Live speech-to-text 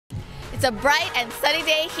It's a bright and sunny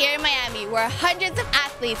day here in Miami where hundreds of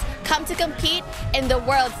athletes come to compete in the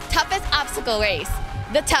world's toughest obstacle race,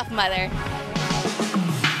 the Tough Mudder.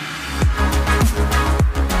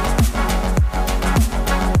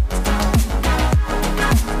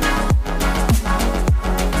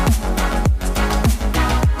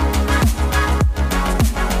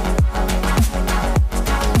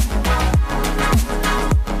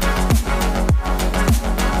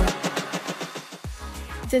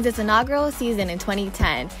 Since its inaugural season in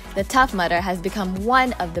 2010, the Tough Mudder has become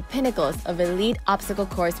one of the pinnacles of elite obstacle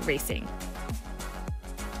course racing.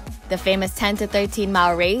 The famous 10 to 13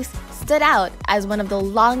 mile race stood out as one of the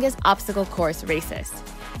longest obstacle course races.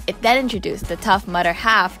 It then introduced the Tough Mudder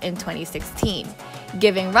Half in 2016,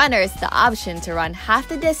 giving runners the option to run half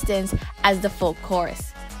the distance as the full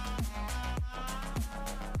course.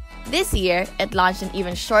 This year, it launched an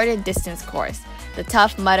even shorter distance course, the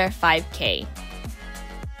Tough Mudder 5K.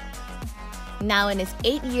 Now in its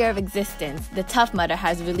 8th year of existence, the Tough Mudder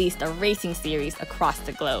has released a racing series across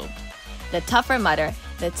the globe. The Tougher Mudder,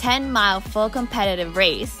 the 10-mile full competitive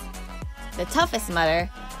race. The Toughest Mudder,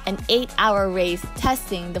 an 8-hour race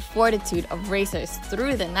testing the fortitude of racers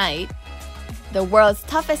through the night. The World's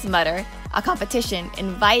Toughest Mudder, a competition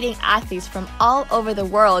inviting athletes from all over the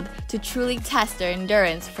world to truly test their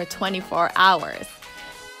endurance for 24 hours.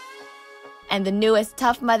 And the newest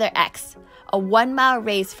Tough Mudder X, a 1-mile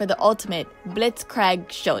race for the ultimate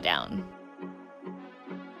Blitzkrieg showdown.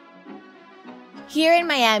 Here in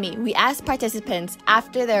Miami, we asked participants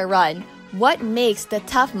after their run what makes the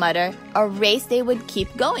Tough Mudder a race they would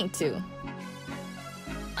keep going to.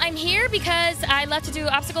 I'm here because I love to do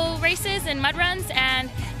obstacle races and mud runs,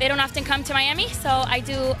 and they don't often come to Miami, so I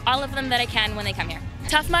do all of them that I can when they come here.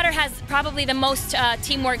 Tough Mudder has probably the most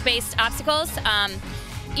teamwork-based obstacles.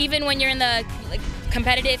 Even when you're in the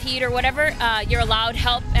competitive heat or whatever, you're allowed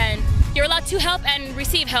help, and you're allowed to help and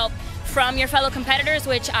receive help from your fellow competitors,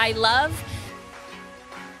 which I love.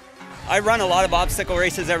 I run a lot of obstacle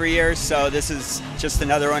races every year, so this is just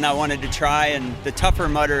another one I wanted to try, and the Tougher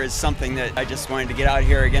Mudder is something that I just wanted to get out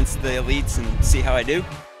here against the elites and see how I do.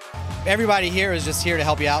 Everybody here is just here to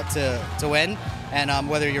help you out to win, and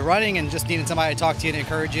whether you're running and just needing somebody to talk to you and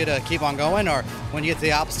encourage you to keep on going, or when you get to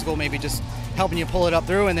the obstacle, maybe just helping you pull it up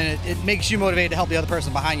through, and then it makes you motivated to help the other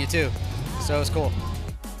person behind you too. So it's cool.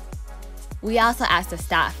 We also asked the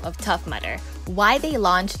staff of Tough Mudder why they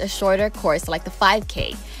launched a shorter course like the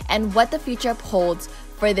 5K and what the future holds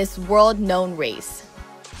for this world-known race.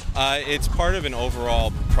 It's part of an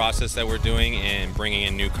overall process that we're doing in bringing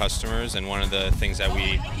in new customers, and one of the things that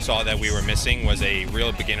we saw that we were missing was a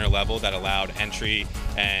real beginner level that allowed entry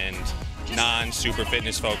and non-super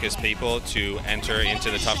fitness focused people to enter into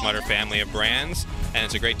the Tough Mudder family of brands, and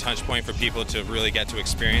it's a great touch point for people to really get to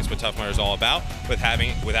experience what Tough Mudder is all about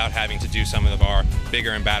without having to do some of our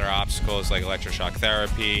bigger and badder obstacles like electroshock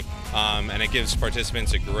therapy, and it gives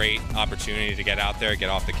participants a great opportunity to get out there, get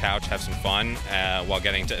off the couch, have some fun while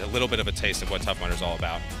getting a little bit of a taste of what Tough Mudder is all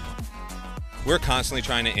about. We're constantly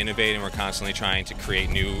trying to innovate, and we're constantly trying to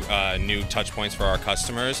create new touch points for our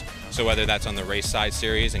customers. So whether that's on the race side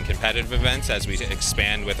series and competitive events as we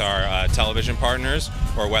expand with our television partners,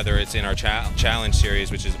 or whether it's in our challenge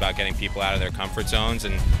series, which is about getting people out of their comfort zones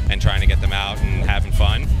and trying to get them out and having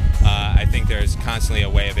fun. I think there's constantly a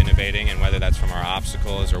way of innovating, and whether that's from our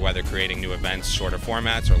obstacles or whether creating new events, shorter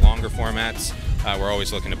formats or longer formats, we're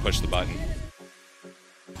always looking to push the button.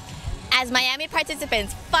 As Miami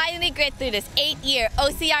participants finally grit through this 8-year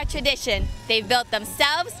OCR tradition, they've built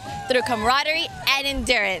themselves through camaraderie and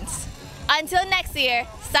endurance. Until next year,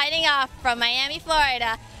 signing off from Miami,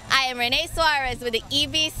 Florida, I am Renee Suarez with the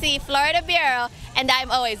EBC Florida Bureau, and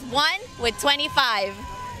I'm always 1 with 25.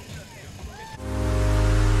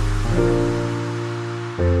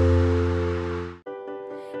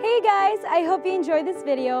 Hey guys, I hope you enjoyed this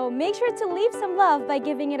video. Make sure to leave some love by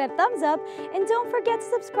giving it a thumbs up, and don't forget to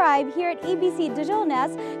subscribe here at EBC Digital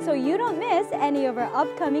Nest so you don't miss any of our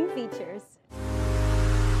upcoming features.